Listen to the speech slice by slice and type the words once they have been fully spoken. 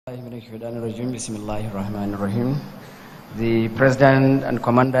The President and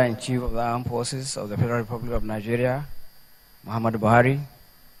Commander-in-Chief of the Armed Forces of the Federal Republic of Nigeria, Muhammadu Buhari,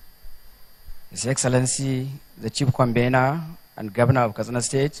 His Excellency, the Chief Convener and Governor of Kastina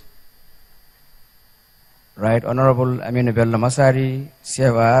State, Right Honorable Aminu Bello Masari,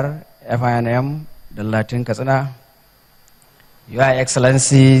 CFR, FINM, the Latin Kastina, Your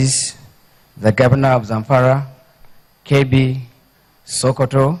Excellencies, the Governor of Zamfara, KB,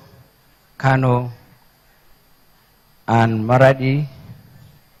 Sokoto, Kano, and Maradi,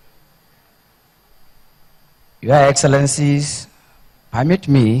 Your Excellencies, permit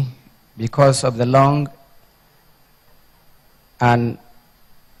me, because of the long and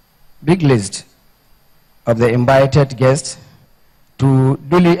big list of the invited guests, to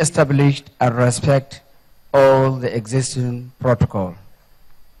duly establish and respect all the existing protocol.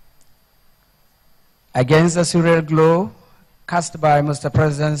 Against the surreal glow cast by Mr.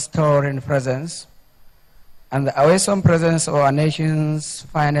 President's towering presence and the awesome presence of our nation's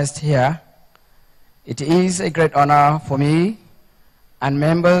finest here, it is a great honor for me and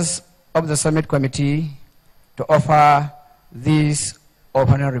members of the Summit Committee to offer these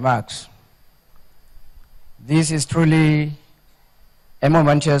opening remarks. This is truly a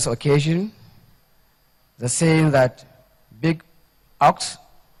momentous occasion. The saying that big ox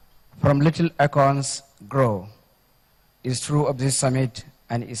from little acorns grow is true of this summit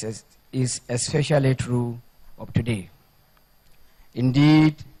and is especially true of today.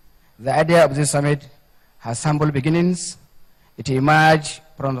 Indeed, the idea of this summit has humble beginnings. It emerged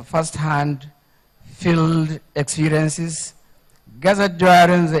from the first-hand field experiences gathered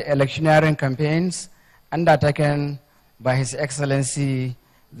during the electioneering campaigns undertaken by His Excellency,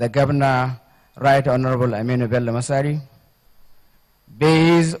 the Governor, Right Honorable Aminu Bello Masari,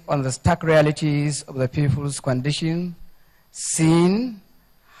 based on the stark realities of the people's condition, seen,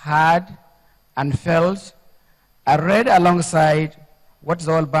 heard, and felt, are read alongside what the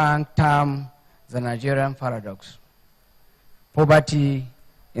World Bank termed the Nigerian paradox: poverty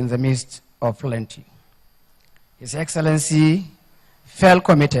in the midst of plenty. His Excellency felt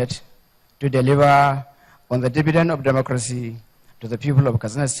committed to deliver on the dividend of democracy to the people of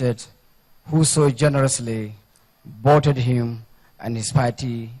Kastina State, who so generously voted him and his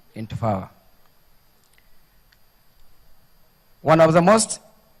party into power. One of the most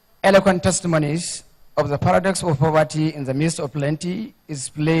eloquent testimonies of the paradox of poverty in the midst of plenty is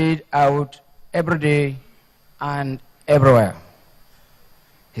played out every day and everywhere.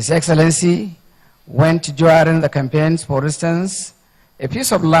 His Excellency went during the campaigns. For instance, a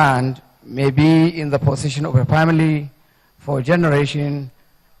piece of land may be in the possession of a family for a generation,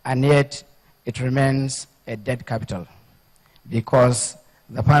 and yet it remains a dead capital because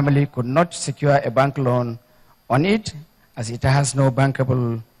the family could not secure a bank loan on it, as it has no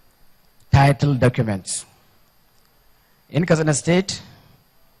bankable title documents. In Kastina State,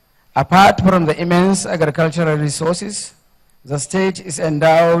 apart from the immense agricultural resources the state is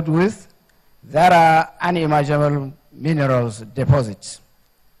endowed with, there are unimaginable minerals deposits.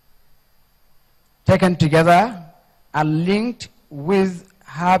 Taken together and linked with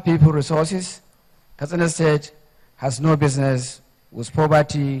her people resources, Kastina State has no business with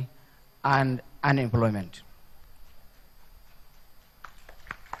poverty and unemployment.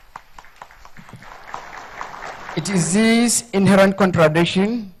 It is this inherent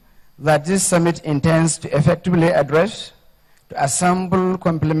contradiction that this summit intends to effectively address, to assemble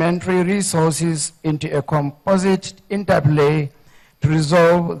complementary resources into a composite interplay to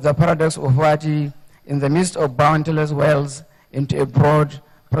resolve the paradox of poverty in the midst of bounteous wealth into a broad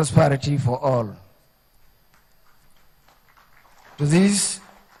prosperity for all. To do this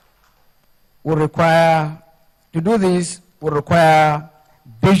will require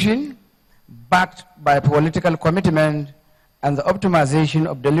vision backed by political commitment and the optimization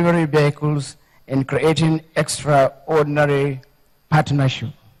of delivery vehicles in creating extraordinary partnership.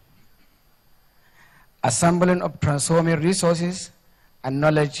 Assembling of transforming resources and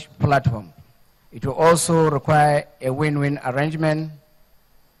knowledge platform. It will also require a win-win arrangement.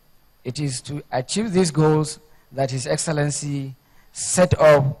 It is to achieve these goals that His Excellency set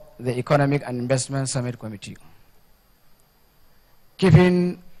up the Economic and Investment Summit Committee.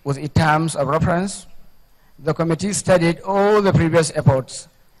 Keeping with its terms of reference, the committee studied all the previous efforts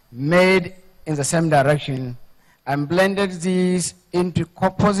made in the same direction and blended these into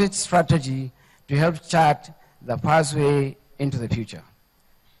composite strategy to help chart the pathway into the future.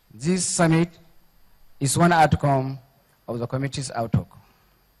 This summit is one outcome of the committee's outlook.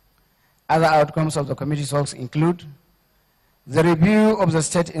 Other outcomes of the committee's works include the review of the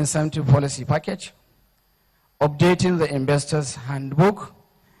state incentive policy package, updating the investors handbook,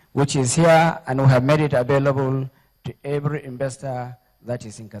 which is here, and we have made it available to every investor that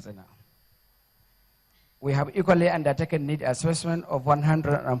is in Kastina. We have equally undertaken need assessment of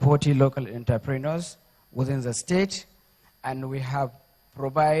 140 local entrepreneurs within the state, and we have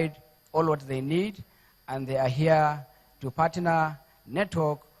provided all what they need, and they are here to partner,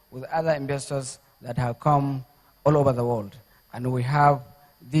 network with other investors that have come all over the world. And we have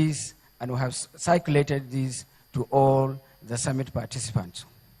this, and we have circulated this to all the summit participants.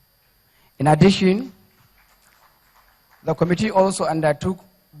 In addition, the committee also undertook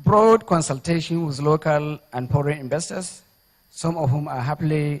broad consultation with local and foreign investors, some of whom are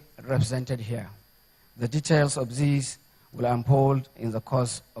happily represented here. The details of these will unfold in the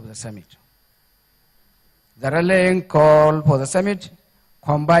course of the summit. The rallying call for the summit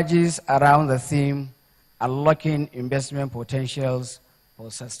converges around the theme unlocking investment potentials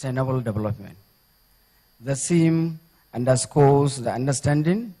for sustainable development. The theme underscores the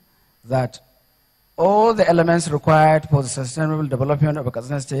understanding that all the elements required for the sustainable development of a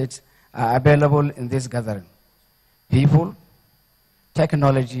Kastina state are available in this gathering: people,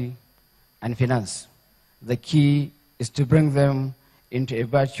 technology, and finance. The key is to bring them into a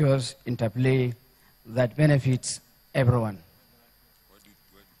virtuous interplay that benefits everyone.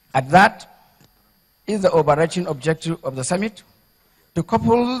 And that is the overarching objective of the summit: to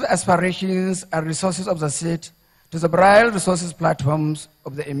couple the aspirations and resources of the state to the varied resources platforms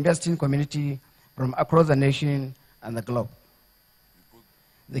of the investing community from across the nation and the globe.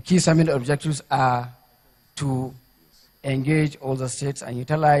 The key summit objectives are to engage all the states and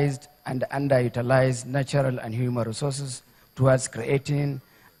utilized and underutilized natural and human resources towards creating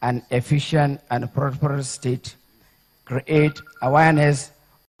an efficient and prosperous state, create awareness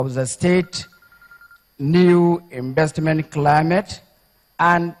of the state new investment climate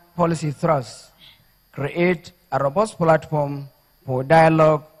and policy thrust, create a robust platform for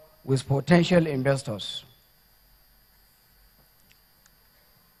dialogue with potential investors.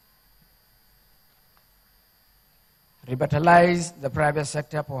 Revitalize the private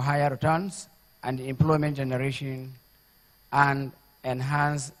sector for higher returns and employment generation, and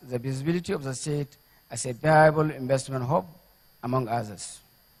enhance the visibility of the state as a viable investment hub, among others.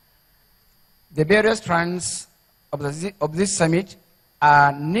 The various strands of this summit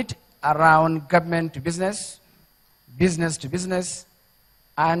are knit around government to business, business to business,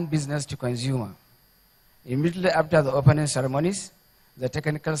 and business to consumer. Immediately after the opening ceremonies, the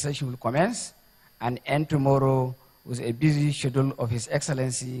technical session will commence and end tomorrow with a busy schedule of His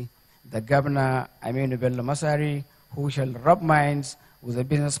Excellency, the Governor Aminu Bello Masari, who shall rub minds with the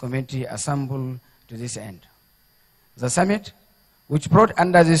business community assembled to this end. The summit, which brought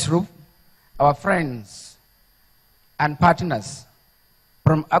under this roof our friends and partners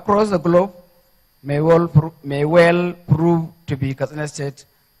from across the globe, may well prove to be Kastina State's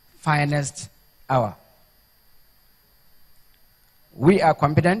finest hour. We are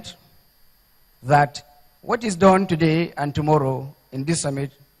confident that what is done today and tomorrow in this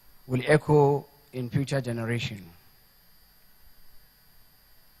summit will echo in future generations.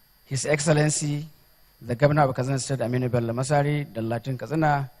 His Excellency, the Governor of Kastina State, Aminu Bello Masari, the Latin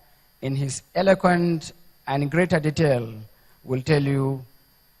Kastina, in his eloquent and greater detail, will tell you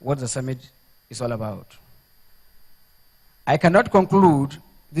what the summit is all about. I cannot conclude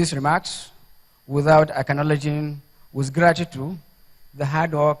these remarks without acknowledging with gratitude the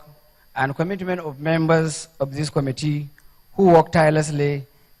hard work and commitment of members of this committee who work tirelessly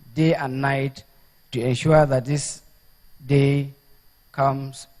day and night to ensure that this day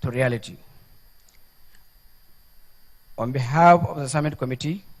comes to reality. On behalf of the Summit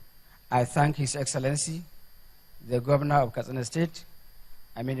Committee, I thank His Excellency, the Governor of Kastina State,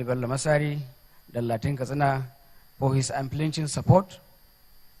 Aminu Bello Masari, the Latin Kastina, for his unflinching support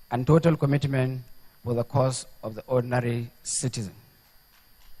and total commitment for the cause of the ordinary citizen.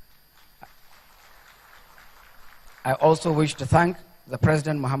 I also wish to thank the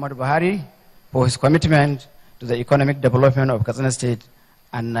President Muhammadu Buhari for his commitment to the economic development of Kastina State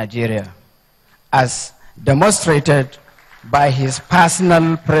and Nigeria, as demonstrated by his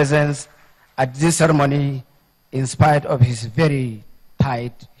personal presence at this ceremony in spite of his very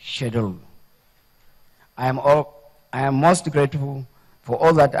tight schedule. I am most grateful for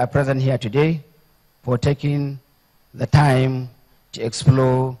all that are present here today, for taking the time to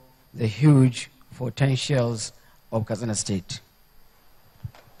explore the huge potentials of Kastina State.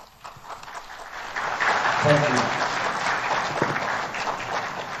 Thank you.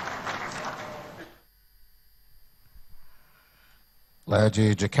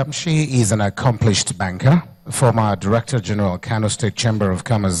 Ibrahim Jikamshi is an accomplished banker, former Director General, Kano State Chamber of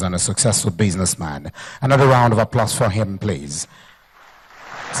Commerce, and a successful businessman. Another round of applause for him, please.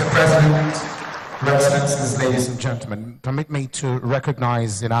 Mr. President, Your Excellencies, ladies and gentlemen, permit me to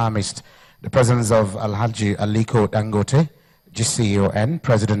recognize in our midst the presence of Alhaji Aliko Dangote, GCON,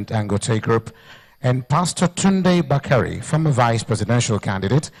 President Dangote Group, and Pastor Tunde Bakari, former Vice Presidential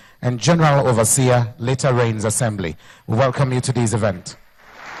candidate and General Overseer, Later Rains Assembly. We welcome you to this event.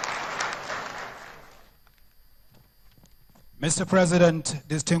 Mr. President,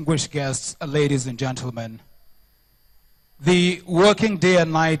 distinguished guests, ladies and gentlemen, the working day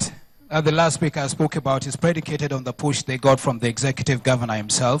and night the last speaker spoke about is predicated on the push they got from the executive governor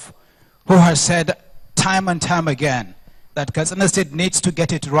himself, who has said time and time again that Kastina State needs to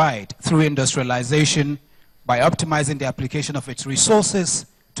get it right through industrialization by optimizing the application of its resources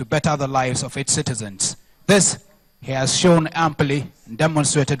to better the lives of its citizens. This, he has shown amply and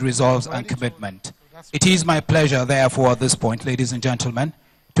demonstrated resolve and commitment. It is my pleasure, therefore, at this point, ladies and gentlemen,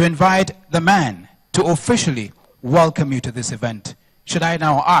 to invite the man to officially welcome you to this event. Should I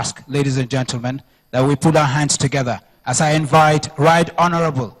now ask, ladies and gentlemen, that we put our hands together as I invite Right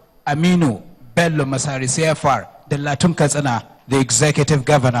Honorable Aminu Bello Masari CFR, the Latun Kastina, the Executive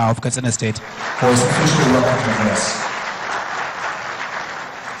Governor of Kastina State, for his official welcome address.